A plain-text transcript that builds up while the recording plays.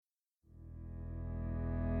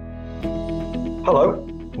Hello,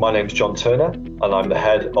 my name's John Turner and I'm the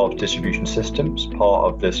head of distribution systems,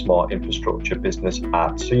 part of the smart infrastructure business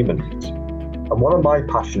at Siemens. And one of my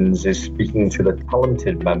passions is speaking to the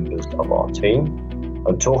talented members of our team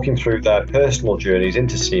and talking through their personal journeys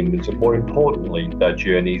into Siemens and, more importantly, their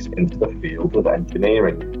journeys into the field of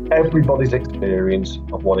engineering. Everybody's experience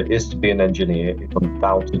of what it is to be an engineer is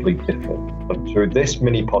undoubtedly different. And through this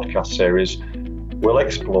mini podcast series, we'll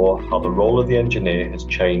explore how the role of the engineer has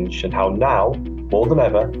changed and how now, more than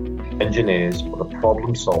ever, engineers are the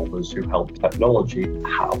problem solvers who help technology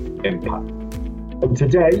have impact. And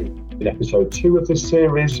today, in episode 2 of this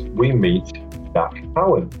series, we meet Jack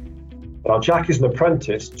Cowan. Now, Jack is an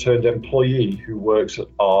apprentice turned employee who works at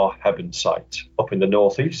our Hebburn site up in the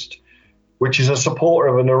northeast, which is a supporter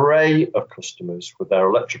of an array of customers with their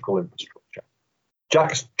electrical infrastructure.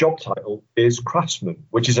 Jack's job title is craftsman,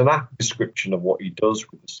 which is an apt description of what he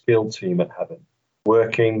does with the skilled team at Hebburn,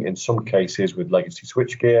 working in some cases with legacy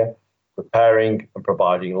switchgear, repairing and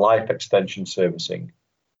providing life extension servicing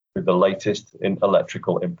with the latest in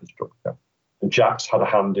electrical infrastructure. And Jack's had a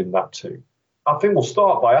hand in that too. I think we'll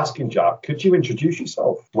start by asking Jack, could you introduce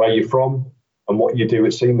yourself, where you're from and what you do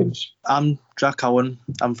at Siemens? I'm Jack Cowan.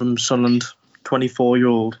 I'm from Sunderland,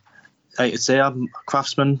 24-year-old. Like I say, I'm a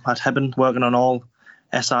craftsman at Hebburn, working on all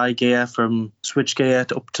SI gear from switchgear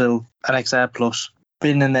to up till NXR Plus.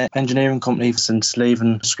 Been in the engineering company since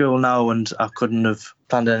leaving school now, and I couldn't have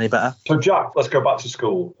planned it any better. So Jack, let's go back to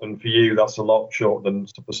school. And for you, that's a lot shorter than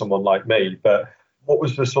for someone like me. But what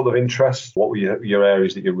was the sort of interest? What were your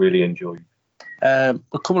areas that you really enjoyed? A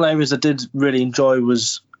couple of areas I did really enjoy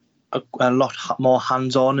was a lot more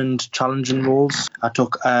hands-on and challenging roles. I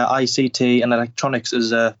took ICT and electronics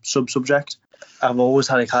as a sub-subject. I've always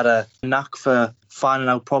had a knack for finding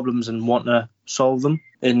out problems and wanting to solve them.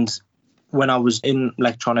 And when I was in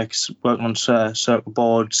electronics, working on circuit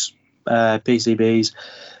boards, PCBs,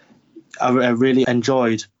 I really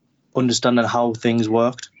enjoyed understanding how things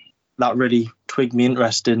worked. That really twigged me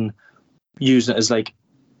interest in using it as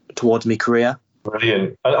towards my career.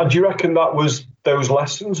 Brilliant. And do you reckon that was those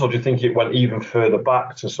lessons, or do you think it went even further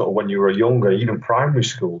back to sort of when you were younger, even primary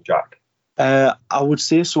school, Jack? I would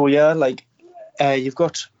say so, yeah. You've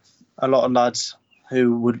got a lot of lads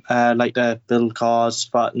who would like to build cars,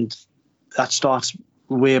 and that starts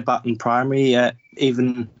way back in primary.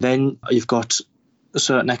 Even then, you've got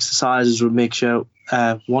certain exercises would make you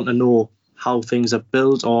want to know how things are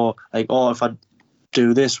built, or if I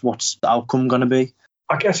do this, what's the outcome going to be?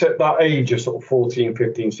 I guess at that age of sort of 14,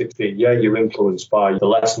 15, 16, yeah, you're influenced by the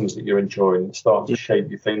lessons that you're enjoying and start to shape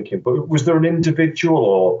your thinking. But was there an individual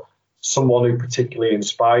or someone who particularly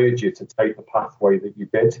inspired you to take the pathway that you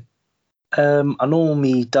did? I know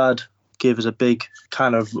my dad gave us a big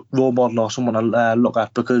kind of role model or someone to look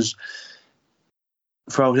at, because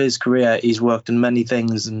throughout his career he's worked in many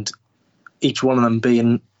things, and each one of them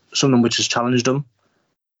being something which has challenged him.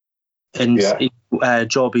 And each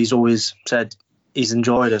job he's always said he's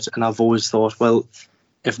enjoyed it, and I've always thought, well,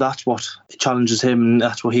 if that's what challenges him and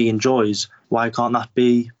that's what he enjoys, why can't that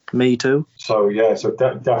be me too? So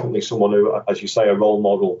definitely someone who, as you say, a role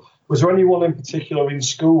model. Was there anyone in particular in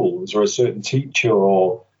school? Was there a certain teacher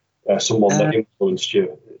or someone that influenced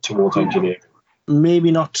you towards engineering?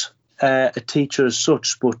 Maybe not a teacher as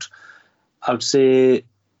such, but I would say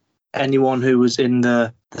anyone who was in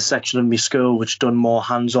the section of my school which done more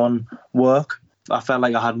hands-on work. I felt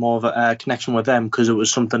like I had more of a connection with them because it was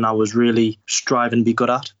something I was really striving to be good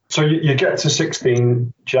at. So you get to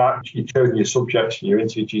 16, Jack, you've chosen your subjects and you're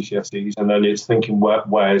into your GCSEs, and then it's thinking,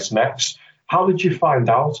 where's next? How did you find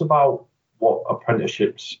out about what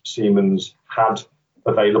apprenticeships Siemens had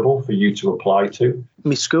available for you to apply to?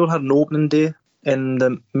 My school had an opening day. In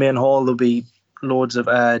the main hall, there'll be loads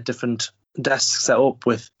of different desks set up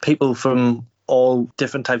with people from all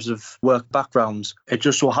different types of work backgrounds. It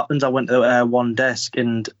just so happens I went to one desk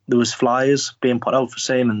and there was flyers being put out for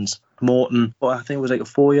Siemens, Morton. Well, I think it was like a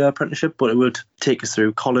 4-year apprenticeship, but it would take us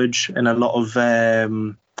through college and a lot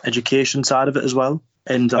of education side of it as well.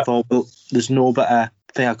 And I thought, well, there's no better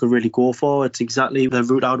thing I could really go for. It's exactly the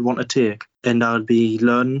route I would want to take, and I would be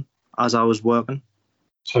learning as I was working.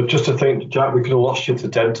 So just to think, Jack, we could have lost you to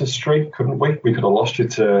dentistry, couldn't we? We could have lost you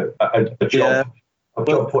to a job. Yeah. A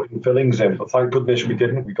job putting fillings in, but thank goodness we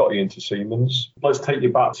didn't. We got you into Siemens. Let's take you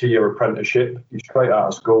back to your apprenticeship. You're straight out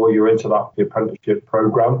of school, you're into the apprenticeship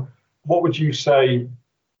program. What would you say,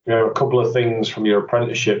 a couple of things from your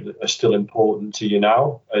apprenticeship that are still important to you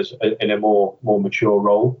now as in a more mature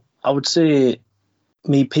role? I would say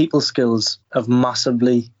me people skills have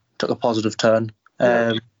massively took a positive turn.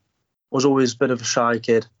 Was always a bit of a shy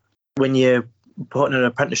kid. When you put in an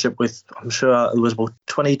apprenticeship with, I'm sure it was about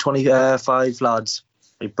 25 lads,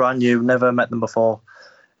 like brand new, never met them before.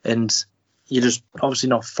 And you're just obviously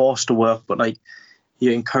not forced to work, but like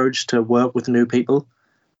you're encouraged to work with new people.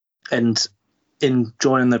 And in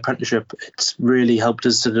joining the apprenticeship, it's really helped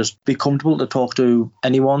us to just be comfortable to talk to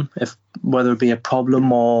anyone, if whether it be a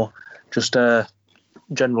problem or just a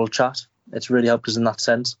general chat. It's really helped us in that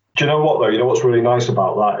sense. Do you know what, though? You know what's really nice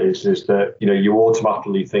about that is that, you know, you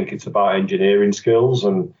automatically think it's about engineering skills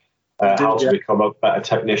and how to become a better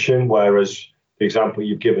technician, whereas the example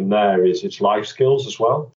you've given there is it's life skills as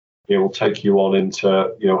well. It will take you on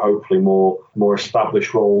into, you know, hopefully more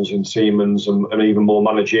established roles in Siemens and even more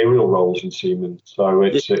managerial roles in Siemens. So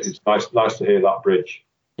it's nice to hear that bridge.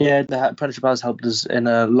 Yeah, the apprenticeship has helped us in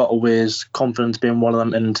a lot of ways, confidence being one of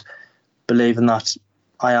them, and believing that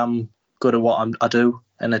I am good at what I do,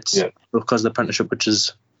 and it's because of the apprenticeship which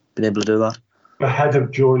has been able to do that. Ahead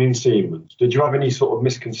of joining Siemens, did you have any sort of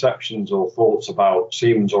misconceptions or thoughts about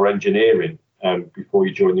Siemens or engineering before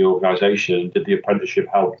you joined the organisation? Did the apprenticeship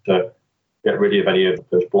help to get rid of any of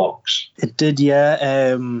those blocks? It did,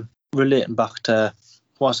 yeah. Relating back to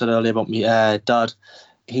what I said earlier about me dad,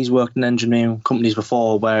 he's worked in engineering companies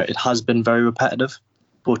before where it has been very repetitive,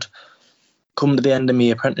 but come to the end of my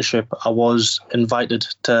apprenticeship, I was invited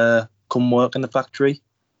to come work in the factory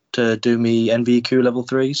to do me NVQ level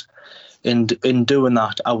 3s. And in doing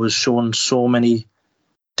that, I was shown so many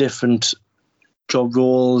different job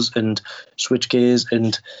roles and switch gears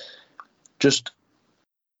and just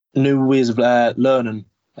new ways of learning,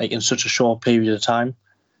 like in such a short period of time.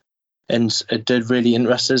 And it did really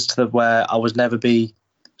interest us to where I was never be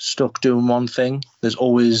stuck doing one thing. There's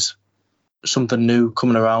always something new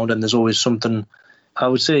coming around, and there's always something, I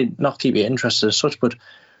would say, not keep you interested as such, but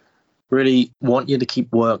really want you to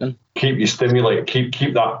keep working, keep you stimulated,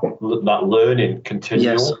 keep that learning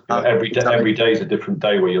continual. Yes, every day is a different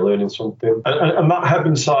day where you're learning something. And that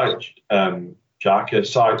Hebburn site, Jack, a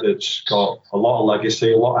site that's got a lot of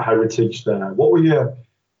legacy, a lot of heritage there. What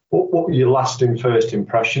were your lasting first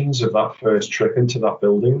impressions of that first trip into that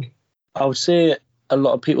building? I would say a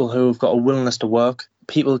lot of people who've got a willingness to work,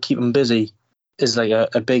 people keep them busy is like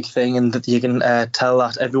a big thing, and that you can tell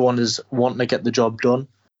that everyone is wanting to get the job done.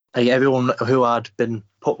 Like everyone who I'd been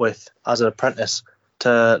put with as an apprentice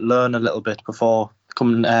to learn a little bit before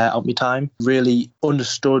coming out my time really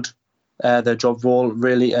understood their job role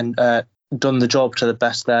really and done the job to the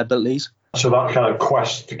best of their abilities. So that kind of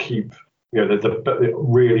quest to keep, you know, the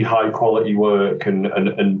really high quality work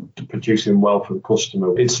and producing well for the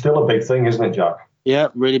customer, it's still a big thing, isn't it, Jack? Yeah,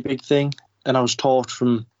 really big thing. And I was taught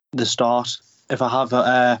from the start, if I have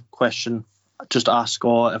a question, just ask,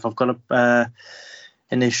 or if I've got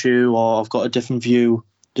an issue or I've got a different view,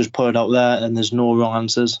 just put it out there, and there's no wrong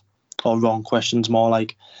answers or wrong questions. More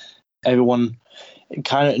like everyone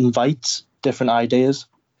kind of invites different ideas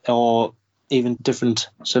or even different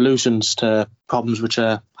solutions to problems which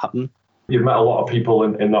are happening. You've met a lot of people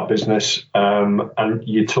in that business, and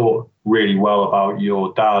you talk really well about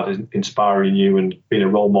your dad inspiring you and being a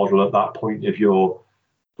role model at that point of your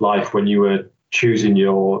life when you were choosing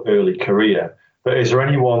your early career. But is there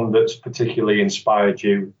anyone that's particularly inspired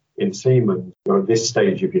you in Siemens or at this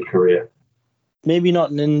stage of your career? Maybe not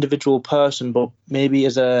an individual person, but maybe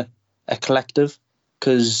as a collective,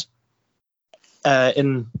 because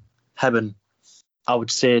in Hebburn, I would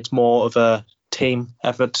say it's more of a team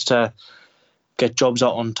effort to get jobs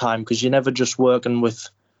out on time, because you're never just working with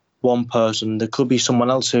one person. There could be someone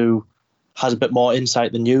else who has a bit more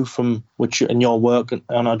insight than you from which in your work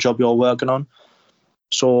on a job you're working on.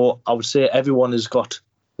 So I would say everyone has got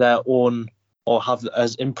their own, or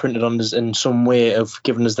has imprinted on us in some way of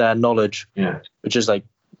giving us their knowledge, which is like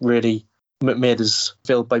really made us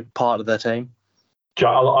feel like part of their team.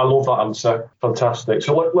 I love that answer. Fantastic.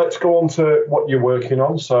 So let's go on to what you're working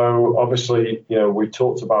on. So obviously, you know, we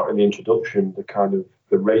talked about in the introduction the kind of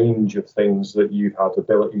the range of things that you've had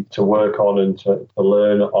ability to work on and to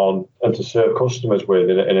learn on and to serve customers with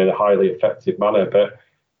in a highly effective manner. But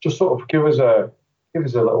just sort of give us a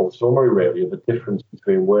little summary, really, of the difference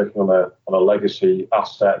between working on a legacy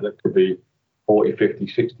asset that could be 40, 50,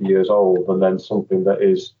 60 years old and then something that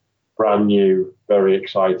is brand new, very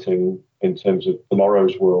exciting in terms of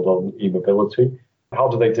tomorrow's world on e-mobility. How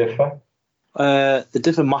do they differ? They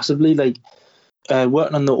differ massively. Like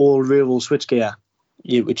working on the old railway switchgear,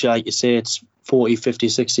 which, like you say, it's 40, 50,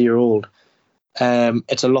 60-year-old,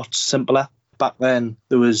 it's a lot simpler. Back then,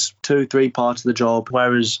 there was 2-3 parts of the job,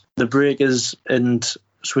 whereas the breakers and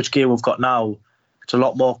switchgear we've got now, it's a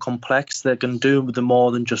lot more complex. They can do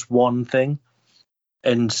more than just one thing,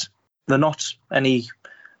 and they're not any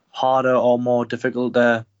harder or more difficult.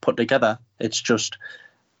 They're put together. It's just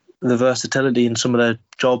the versatility in some of the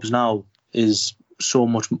jobs now is so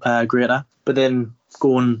much greater. But then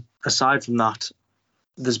going aside from that,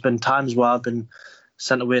 there's been times where I've been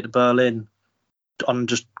sent away to Berlin on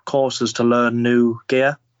just courses to learn new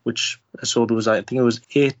gear, which I saw there was, I think it was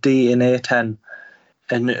 8D and 810,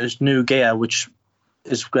 and it's new gear which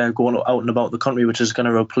is going out and about the country, which is going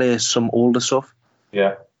to replace some older stuff.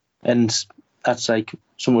 Yeah. And that's like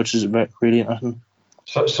something which is really interesting.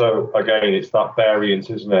 So again, it's that variance,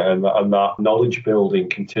 isn't it? And that knowledge building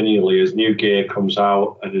continually as new gear comes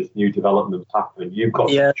out and as new developments happen. You've got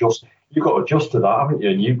to adjust to that, haven't you?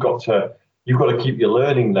 And you've got to keep your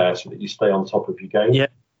learning there so that you stay on top of your game. Yeah.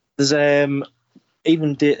 There's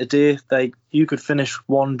even day to day, like you could finish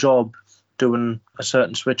one job doing a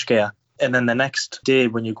certain switch gear, and then the next day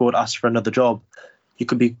when you go to ask for another job, you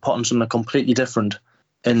could be put on something completely different.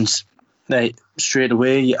 And straight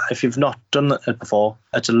away, if you've not done it before,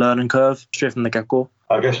 it's a learning curve straight from the get-go.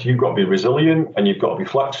 I guess you've got to be resilient and you've got to be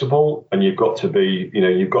flexible and you've got to be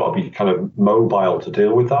kind of mobile to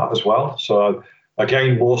deal with that as well. So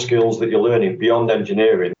again, more skills that you're learning beyond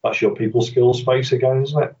engineering. That's your people skills space again,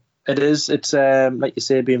 isn't it? It is. It's like you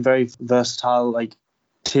say, being very versatile, like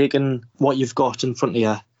taking what you've got in front of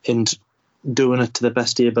you and doing it to the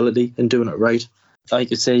best of your ability and doing it right.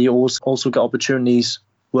 Like you say, you also get opportunities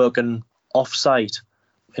working off-site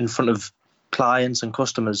in front of clients and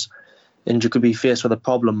customers, and you could be faced with a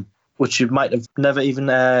problem which you might have never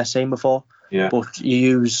even seen before. Yeah. But you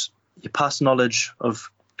use your past knowledge of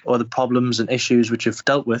other problems and issues which you've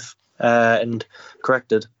dealt with and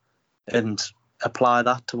corrected, and apply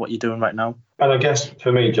that to what you're doing right now. And I guess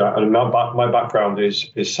for me, Jack, and my background is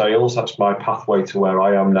sales. That's my pathway to where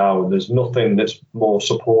I am now. And there's nothing that's more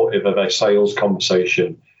supportive of a sales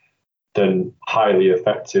conversation than highly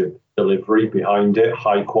effective delivery behind it,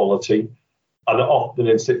 high quality, and often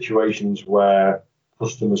in situations where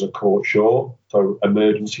customers are caught short, so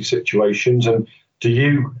emergency situations. And do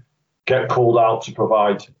you get called out to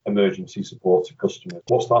provide emergency support to customers?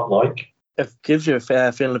 What's that like? It gives you a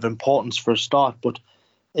fair feeling of importance for a start, but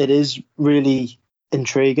it is really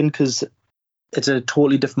intriguing because it's a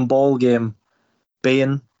totally different ball game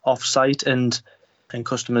being off-site and in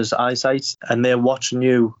customers' eyesight, and they're watching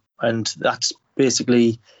you, and that's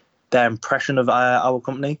basically their impression of our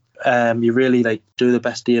company. You really do the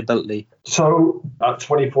best of your ability. So at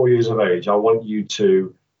 24 years of age, I want you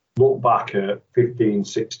to look back at 15,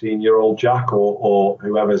 16-year-old Jack or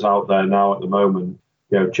whoever's out there now at the moment,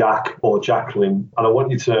 Jack or Jacqueline, and I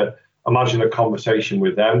want you to imagine a conversation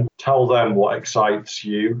with them. Tell them what excites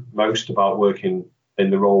you most about working in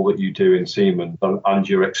the role that you do in Siemens and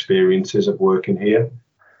your experiences of working here.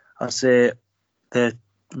 I'd say the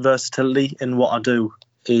versatility in what I do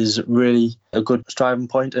is really a good striving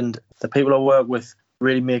point, and the people I work with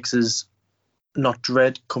really makes us not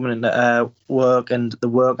dread coming into work, and the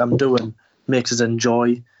work I'm doing makes us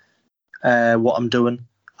enjoy what I'm doing.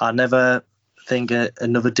 I never think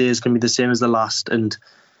another day is going to be the same as the last, and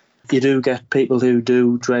you do get people who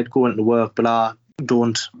do dread going into work, but I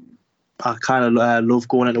don't. I kind of love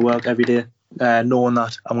going into work every day, knowing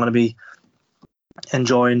that I'm going to be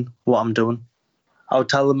enjoying what I'm doing. I would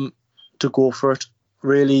tell them to go for it.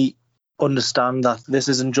 Really understand that this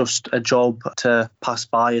isn't just a job to pass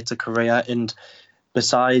by, it's a career, and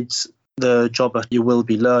besides the job that you will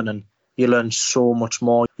be learning, you learn so much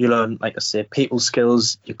more. You learn, like I say, people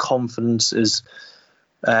skills, your confidence is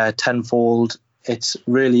tenfold. It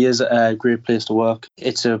really is a great place to work.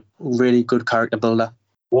 It's a really good character builder.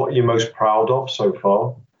 What are you most proud of so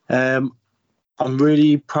far? I'm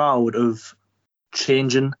really proud of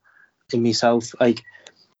changing in myself. Like,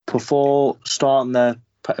 before starting the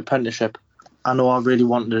apprenticeship, I know I really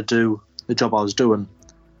wanted to do the job I was doing,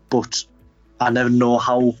 but I never know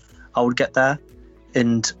how I would get there.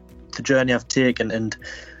 And the journey I've taken and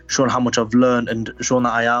showing how much I've learned and showing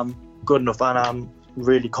that I am good enough and I'm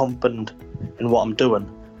really confident in what I'm doing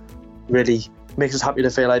really makes us happy to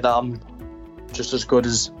feel like that I'm just as good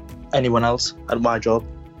as anyone else at my job.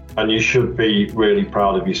 And you should be really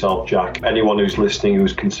proud of yourself, Jack. Anyone who's listening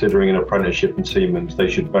who's considering an apprenticeship in Siemens, they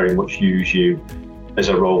should very much use you as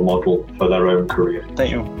a role model for their own career.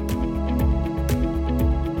 Thank you.